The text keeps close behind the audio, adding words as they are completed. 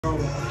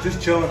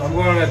Just chilling. I'm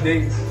going on a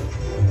date.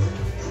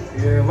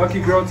 Yeah, lucky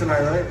girl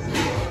tonight, right?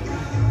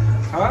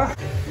 Huh?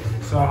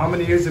 So how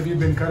many years have you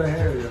been cutting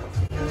hair, yo?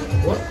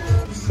 What?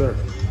 Sir.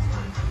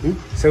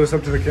 Say what's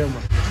up to the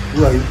camera.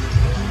 Right.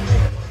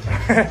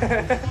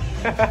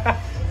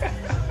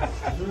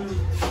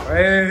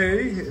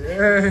 Hey.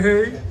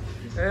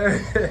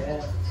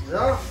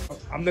 Yeah.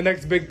 I'm the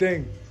next big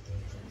thing.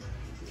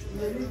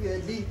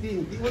 Big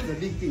thing. What's a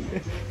big thing?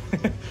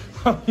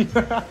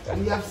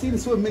 We have seen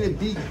so many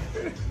big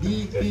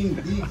things.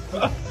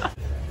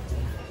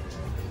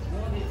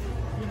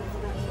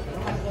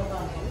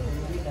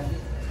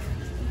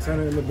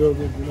 Tenant in the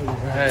building. You know,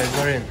 Hey,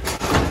 Zorin.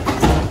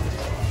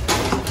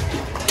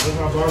 Where's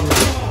my barber?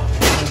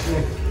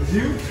 It's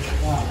you?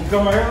 Yeah. You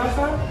cut my hair last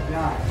time?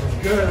 Yeah. It was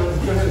good. It was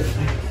good.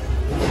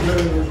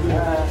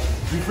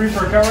 You free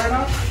for a cut right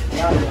now?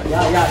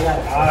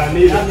 Yeah.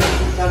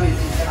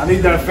 I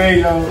need that fade,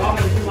 yo.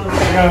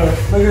 Yo,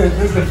 look at this.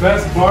 This is the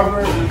best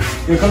barber.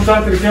 Yo, come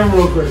talk to the camera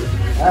real quick.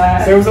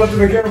 Say what's up to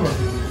the camera.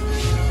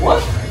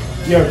 What?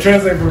 Yo,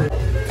 translate for me.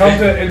 Tell him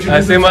to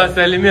introduce himself.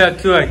 Salimia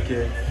tu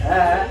ake.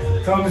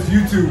 Tell him it's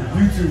YouTube.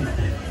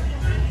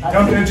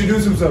 Tell him to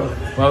introduce himself.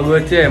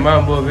 Wagote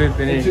mambo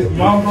vipi ni?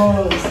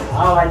 Mambo.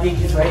 I think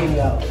it's right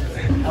here.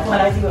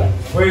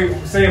 Wait,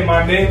 say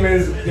my name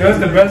is. Yo, that's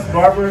the best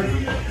barber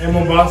in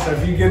Mombasa.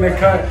 If you get a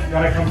cut, you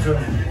gotta come to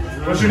him.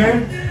 What's your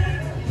name?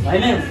 My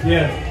name?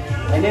 Yeah.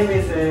 My name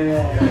is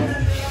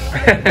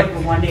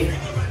Monique.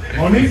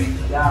 Monique?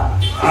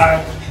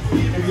 Yeah.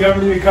 If you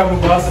ever need to come to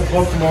Mombasa,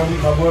 talk to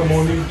Monique, my boy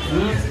Monique.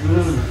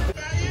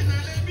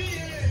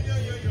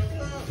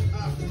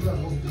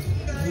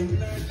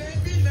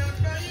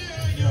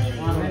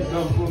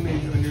 Don't put me on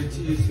your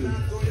YouTube.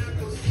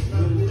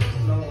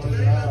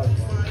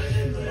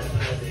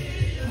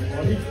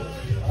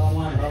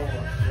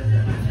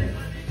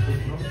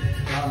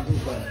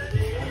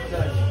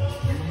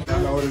 I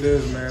know what it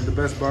is, man. The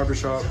best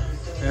barbershop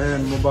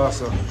in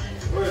Mombasa.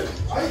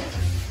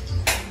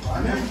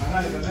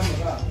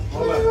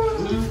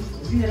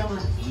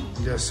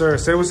 Yes, sir.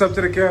 Say what's up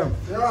to the cam.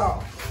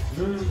 Yeah.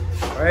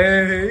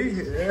 Hey.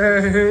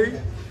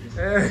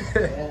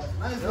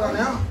 Nice one,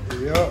 yeah.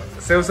 Yo,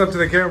 say what's up to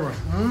the camera.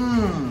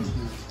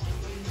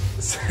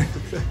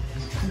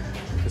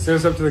 Say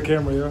what's up to the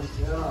camera, yo.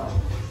 Yeah.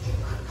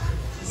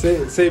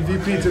 Say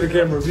VP to the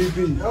camera,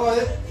 VP.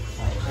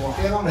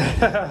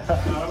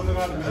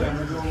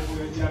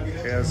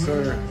 Yes,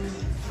 sir.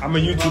 I'm a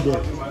YouTuber.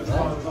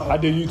 I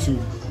do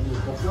YouTube.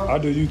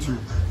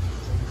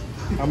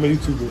 I'm a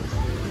YouTuber.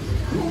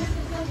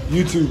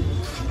 YouTube.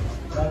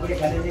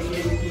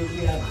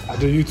 I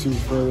do YouTube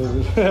for a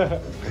little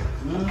bit.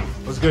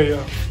 What's good,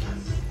 yo?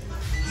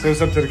 Say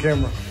what's up to the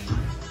camera.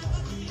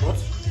 What?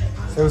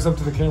 Say what's up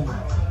to the camera.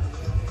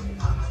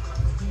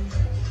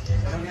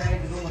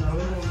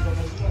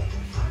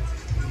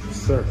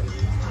 Sir.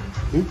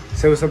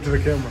 Say what's up to the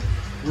camera.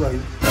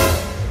 Right.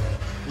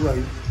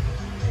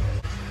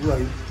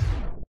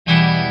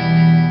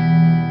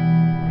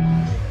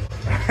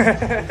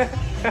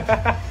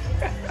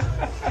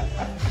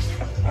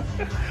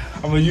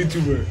 I'm a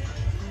YouTuber.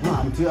 No,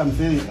 I'm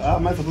saying, how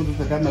am I supposed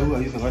to stand who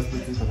are you the first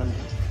place to stand?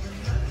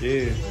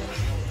 Yeah.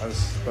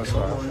 That's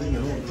right.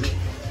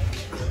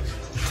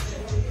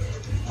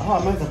 How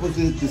am I supposed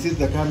to see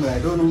the camera? I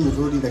don't know who's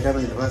holding the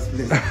camera in the first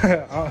place.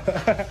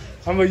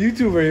 I'm a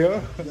YouTuber,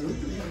 yo.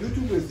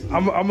 YouTubers.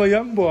 I'm a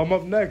young boy. I'm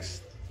up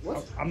next.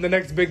 What? I'm the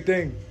next big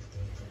thing.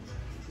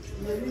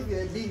 A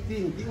big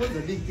thing. What's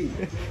a big thing?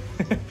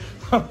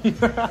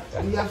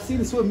 We have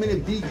seen so many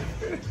big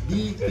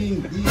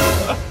things.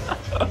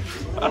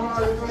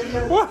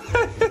 What?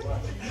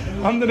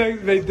 I'm the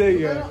next big thing,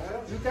 yo.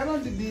 You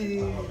cannot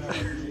be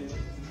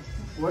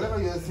whatever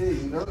you're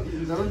saying.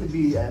 You cannot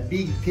be a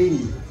big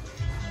thing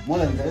more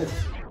than the rest.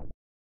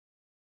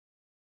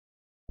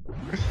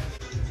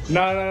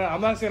 No.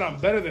 I'm not saying I'm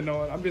better than no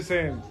one. I'm just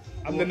saying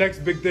I'm the next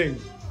big thing.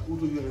 Who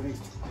will be the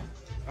next?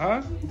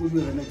 Huh? Who will be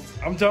the next?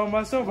 I'm telling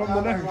myself I'm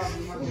the next.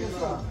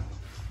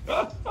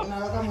 What?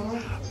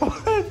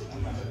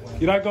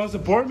 You're not gonna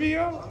support me,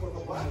 yo?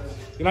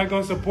 You're not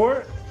gonna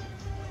support?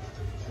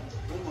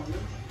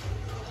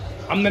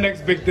 I'm the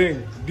next big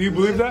thing. Do you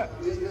believe that?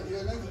 You're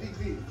the next big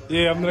thing.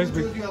 Yeah, I'm the next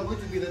big. You are going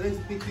to be the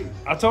next big thing.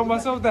 I told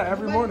myself that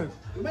every morning.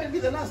 You might be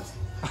the last.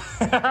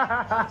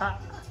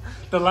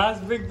 The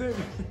last big thing.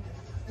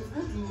 It's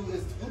good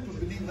to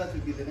believe that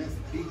will be the next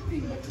big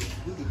thing. But it's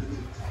good to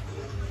believe.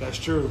 That's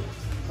true.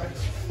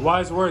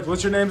 Wise words.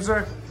 What's your name,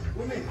 sir?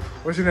 Who me?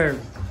 What's your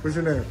name? What's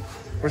your name?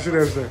 What's your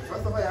name, sir?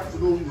 First of all, I have to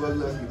know who you are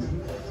asking.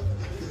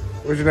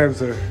 What's your name,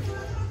 sir?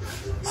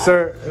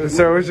 Sir,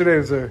 what's your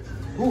name, sir?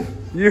 Who?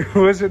 You,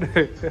 what's your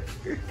name?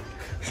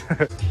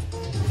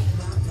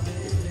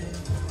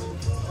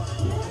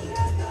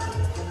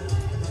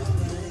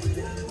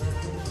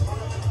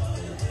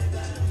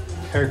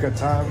 Haircut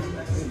time.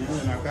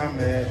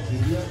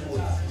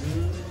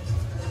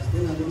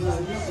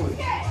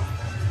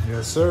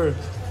 Yes, sir.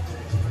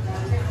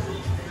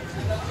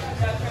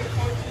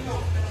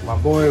 My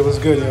boy, what's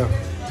good, yo?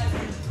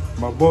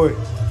 My boy.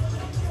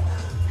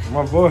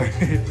 My boy.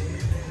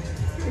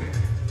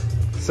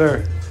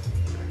 Sir.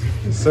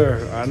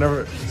 Sir, I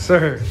never.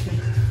 Sir.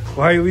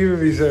 Why are you leaving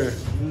me, sir?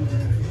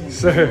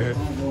 Sir.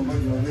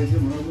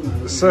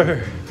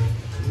 Sir.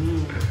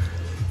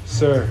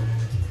 Sir.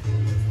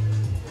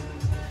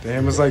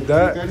 Damn, it's like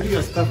that? You can do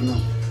your stuff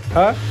now.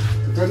 Huh?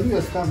 You can do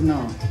your stuff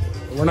now.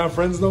 We're not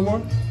friends no more?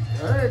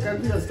 Hey, you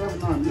can do your stuff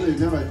now. You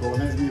never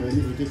recognize me when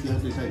you take you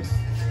every time.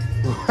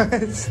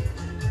 What?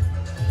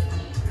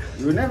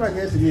 You will never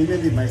get me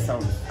maybe by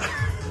sound.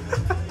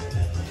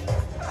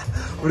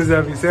 What does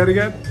that mean? Say it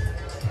again?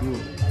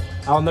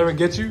 I'll never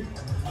get you?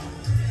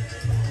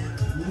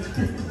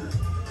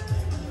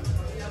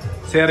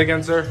 Say it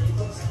again, sir.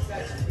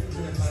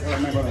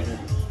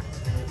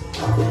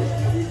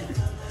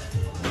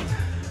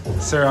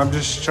 Sir, I'm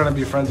just trying to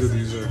be friends with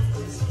you, sir.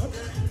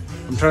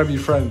 I'm trying to be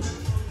friends.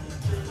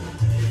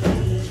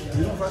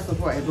 You know, first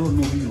of all, I don't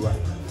know who you are.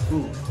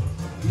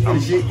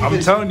 I'm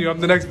telling you, I'm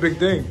the next big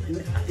thing.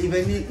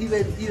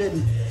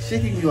 Even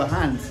shaking your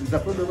hands is a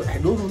problem. I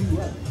don't know who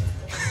you are.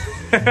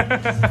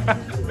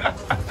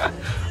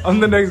 I'm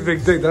the next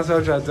big thing. That's what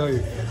I'm trying to tell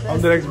you.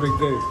 I'm the next big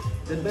thing.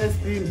 The best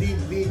thing,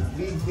 big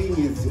thing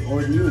is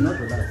on you, not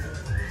on us.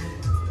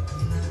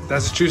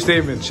 That's a true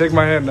statement. Shake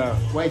my hand now.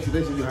 Why should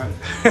I shake your hand?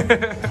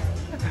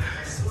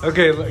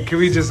 Okay, can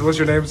we just, what's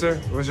your name, sir?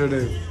 What's your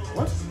name?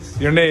 What?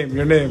 Your name.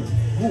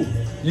 Who?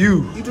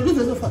 You. Introduce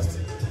yourself first.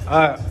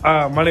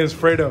 My name is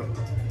Fredo.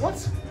 What?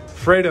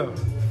 Fredo.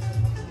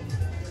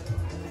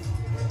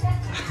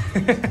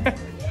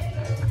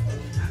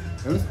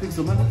 Can you speak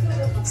Somali?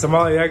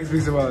 Somali, I can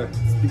speak Somali.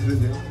 Speak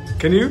Somali.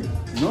 Can you?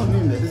 No, no,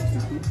 no. Just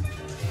speak.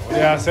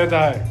 Yeah, say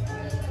that.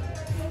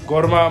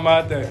 Gorma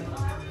mate.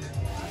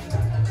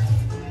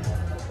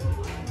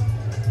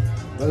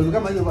 Well,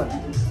 come on, what?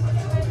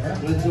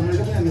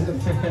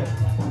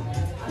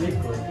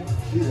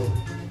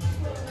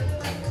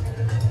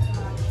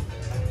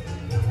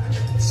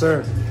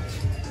 Sir,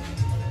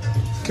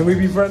 can we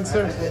be friends,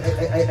 sir?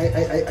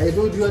 I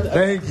told you.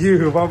 Thank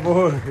you, my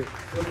boy.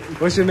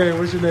 What's your name?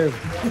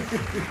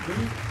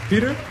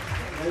 Peter?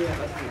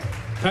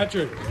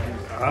 Patrick.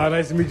 Ah,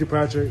 nice to meet you,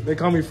 Patrick. They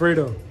call me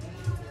Fredo.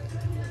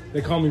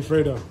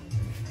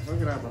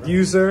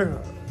 You, sir?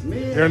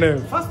 Me, your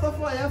name? First of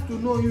all, I have to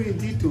know you in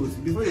details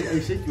before I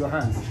shake your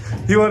hands.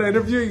 You want to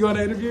interview? You want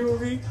to interview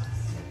with me?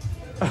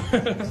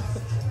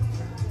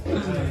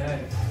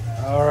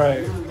 All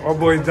right. My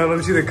boy's done. Let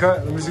me see the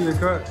cut.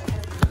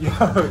 Yo.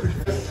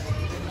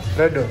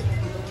 Fredo.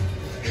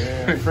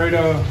 Yeah,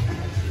 Fredo.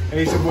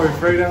 Hey, it's your boy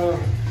Fredo.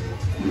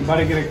 I'm about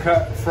to get a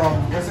cut from,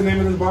 what's the name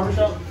of this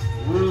barbershop?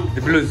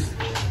 The Blues.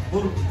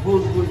 Bull.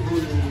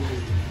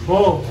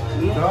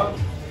 Dog?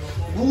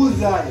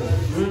 Bullseye.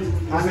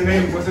 What's the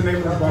name of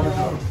this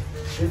barbershop?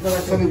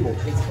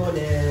 It's called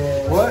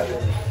What?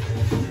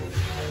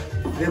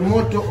 The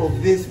motto of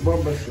this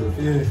barbershop.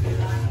 Yeah.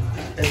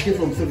 Escape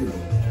from Solibo.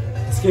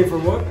 Escape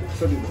from what?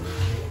 Solibo.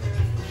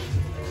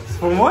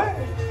 From what?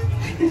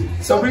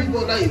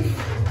 Solibo life.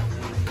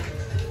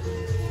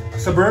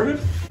 Suburban?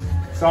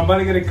 So I'm about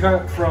to get a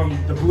cut from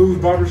the Blues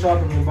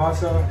Barbershop in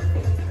Mombasa.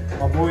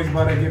 My boy's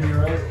about to give me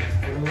right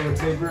with a little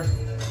taper.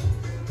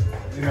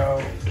 You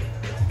know,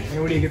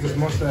 and we need to get this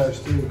mustache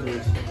too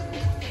because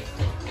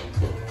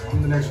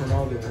I'm the next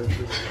Ronaldo.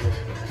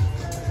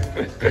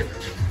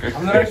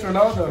 I'm the next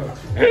Ronaldo.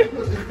 It's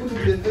going to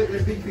be the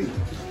big thing.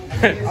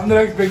 I'm the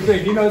next big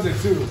thing. He knows it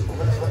too.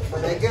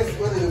 But I guess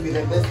whether you'll be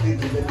the best thing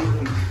is the big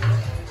thing.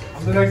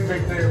 I'm the next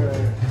big thing,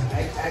 man.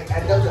 I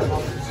doubt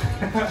about it.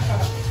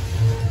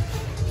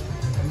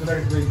 I'm the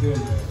next big thing.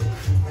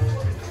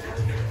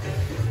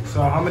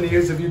 So how many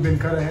years have you been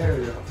cutting hair,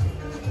 yo?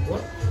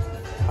 What?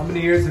 How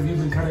many years have you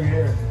been cutting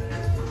hair?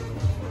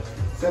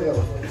 7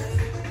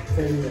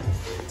 years.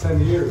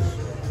 10 years.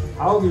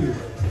 How old are you?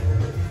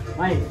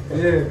 Mine.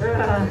 Yeah.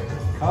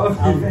 How old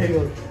are I'm you? very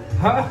good.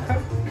 Huh?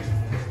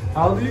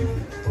 How old are you?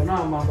 For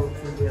now, I'm about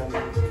 20 years.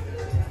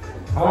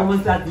 How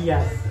Almost 30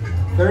 years.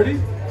 30?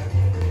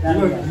 30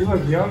 You years.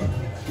 look young.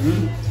 You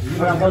What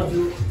look about young.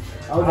 you?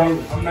 How old are you?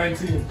 I'm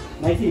 19.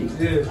 19?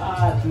 Yeah.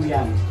 Ah, too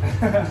young.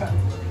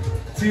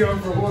 Too young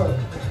for what?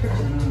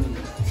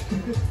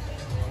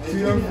 Too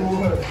young for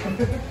what?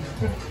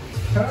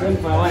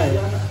 25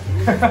 years.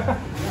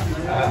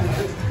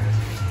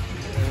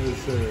 Yes,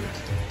 sir.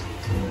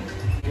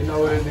 You know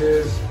what it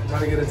is. I'm about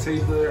to get a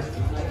taper.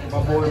 My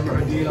boy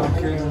Merdine on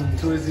Kim,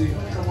 Twizzy.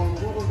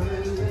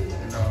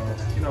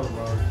 You know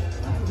bro.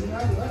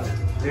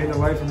 Day in the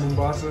life in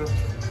Mombasa.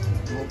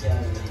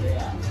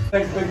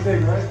 Next big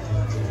thing, right?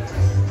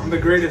 I'm the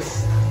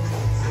greatest.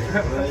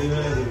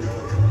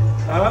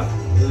 Huh?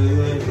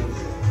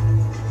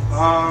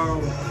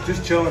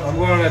 Just chilling. I'm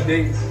going on a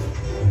date.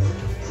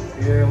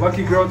 Yeah,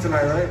 lucky girl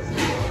tonight, right?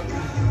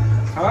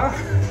 Huh?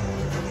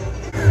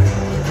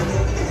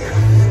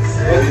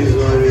 It is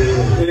what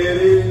it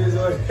is.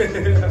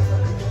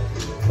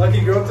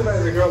 Lucky girl tonight?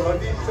 Is the girl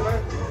lucky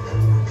tonight?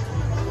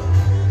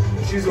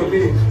 She's with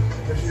me.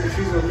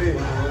 She's with me.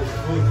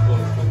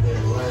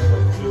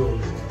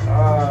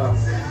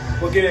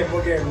 What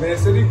game? Man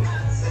City?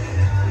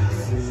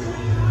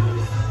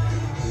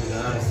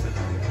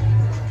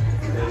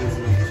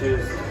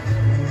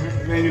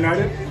 Man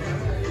United?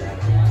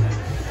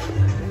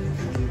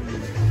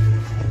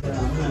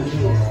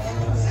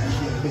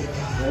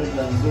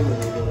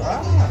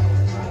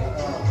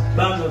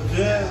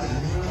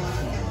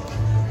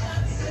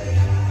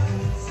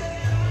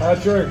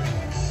 Patrick.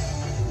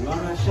 You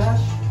want a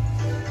shash?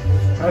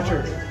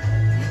 Patrick.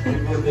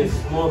 People they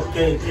smoke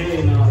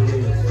KK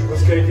nowadays.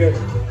 What's KK?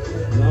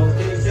 No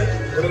KK?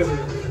 What is it?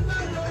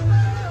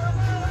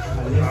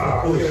 Halifa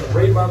Kush. Okay,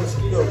 raped by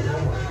mosquitoes.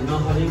 You know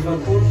Halifa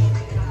Kush?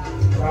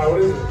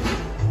 What is it?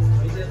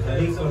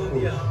 Halifa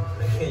Kush.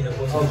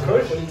 Oh,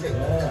 Kush?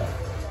 Yeah.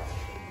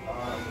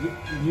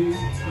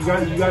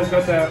 You guys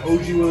got that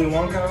OG Willy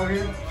Wonka out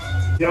here?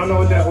 Y'all know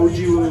what that OG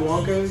Willy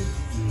Wonka is?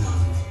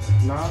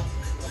 Nah?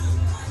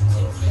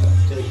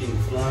 Taking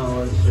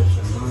flowers,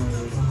 social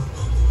money.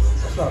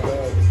 That's not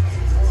bad.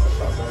 That's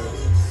not bad.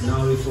 Now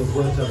we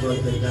forgot about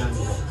the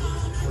ganja.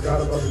 Forgot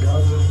about the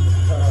Gaza.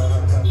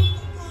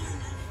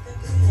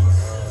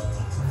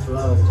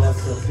 Flower,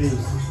 just a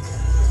piece.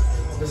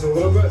 Just a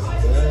little bit?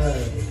 Yeah.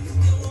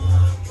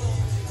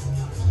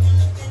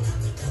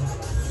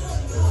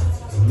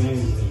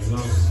 Amazing. No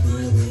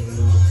smelling,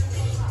 no.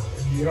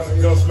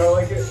 You don't smell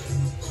like it?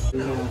 You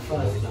know,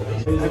 fast.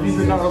 Have you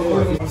been out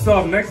recording? I'm still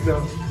up next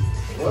though.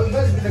 What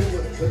must be the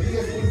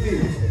biggest good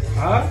thing?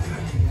 Huh?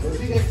 The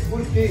biggest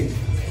good thing.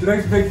 The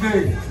next big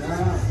thing.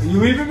 Nah. You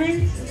leaving me?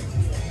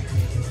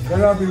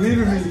 Better not be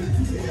leaving me.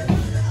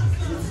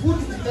 It's good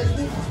to be the biggest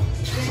thing.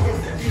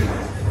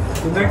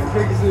 The next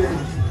big thing.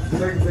 The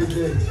next big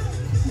thing.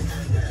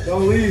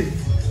 Don't leave.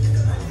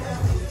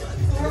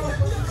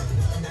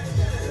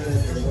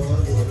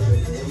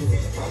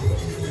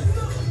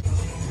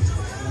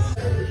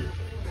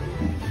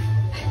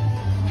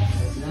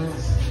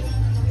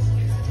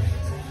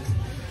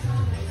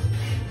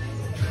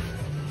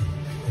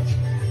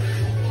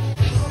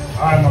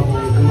 Alright, my boy.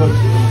 Good luck to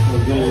you.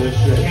 Forget your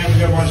shit. Can't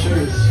forget my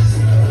shirts.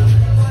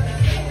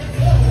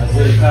 I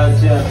said,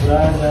 culture,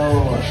 Prada,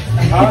 or what?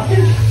 Huh? I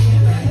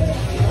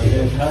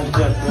said,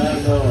 culture,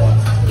 Prada, or what?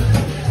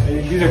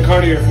 These are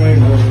Cartier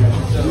flames.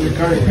 These are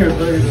Cartier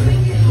flames.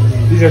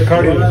 These are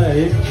Cartier. What,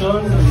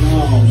 Hilton? No,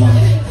 man.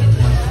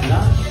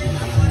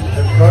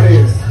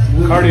 Cartier.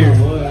 Cartier.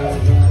 Boy,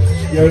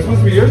 Yeah, it's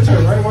supposed to be your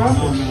turn, right? What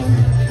happened?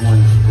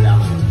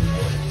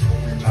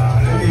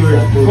 Anyway,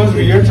 it's supposed to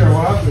be your turn.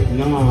 What happened?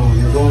 No,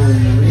 I'm going.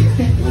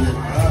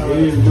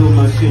 You do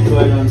my shit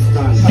while I'm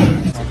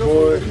standing. My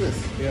boy.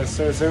 Yes,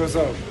 sir. Say what's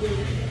up.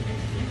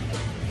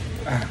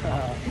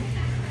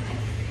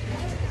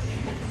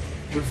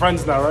 We're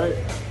friends now, right?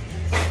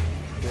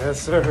 Yes,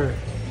 sir.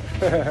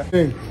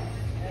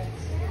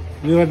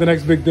 You like the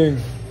next big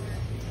thing.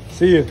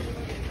 See you.